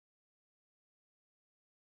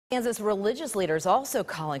Kansas religious leaders also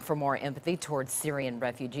calling for more empathy towards Syrian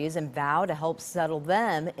refugees and vow to help settle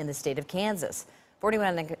them in the state of Kansas.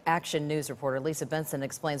 41 Action News reporter Lisa Benson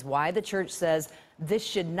explains why the church says this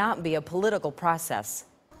should not be a political process.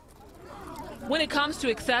 When it comes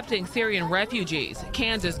to accepting Syrian refugees,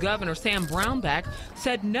 Kansas Governor Sam Brownback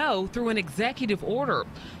said no through an executive order.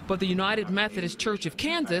 But the United Methodist Church of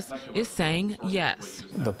Kansas is saying yes.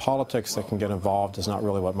 The politics that can get involved is not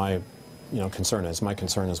really what my concern is. My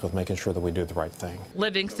concern is with making sure that we do the right thing.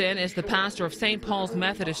 Livingston is the pastor of St. Paul's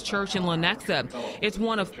Methodist Church in Lenexa. It's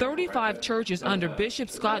one of 35 churches under Bishop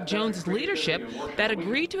Scott Jones's leadership that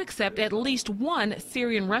agreed to accept at least one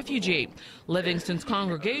Syrian refugee. Livingston's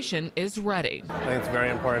congregation is ready. I think it's very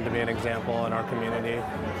important to be an example in our community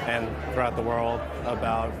and throughout the world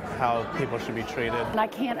about how people should be treated. And I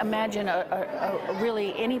can't imagine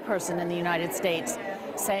really any person in the United States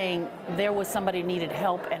saying there was somebody who needed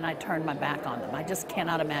help and I turned my back on them. I just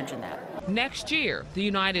cannot imagine that. Next year, the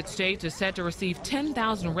United States is set to receive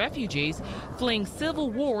 10,000 refugees fleeing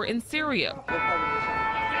civil war in Syria.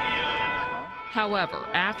 However,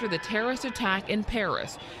 after the terrorist attack in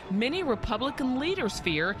Paris, many Republican leaders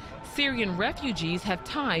fear Syrian refugees have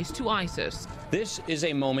ties to ISIS. This is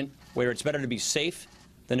a moment where it's better to be safe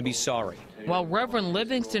than to be sorry. While Reverend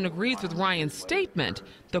Livingston agrees with Ryan's statement,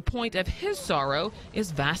 the point of his sorrow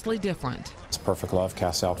is vastly different. Perfect love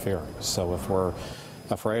casts out fear. So if we're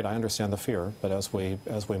afraid, I understand the fear, but as we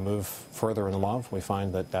move further in love, we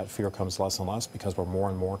find that fear comes less and less because we're more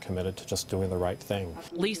and more committed to just doing the right thing.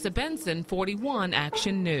 Lisa Benson, 41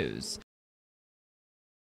 Action News.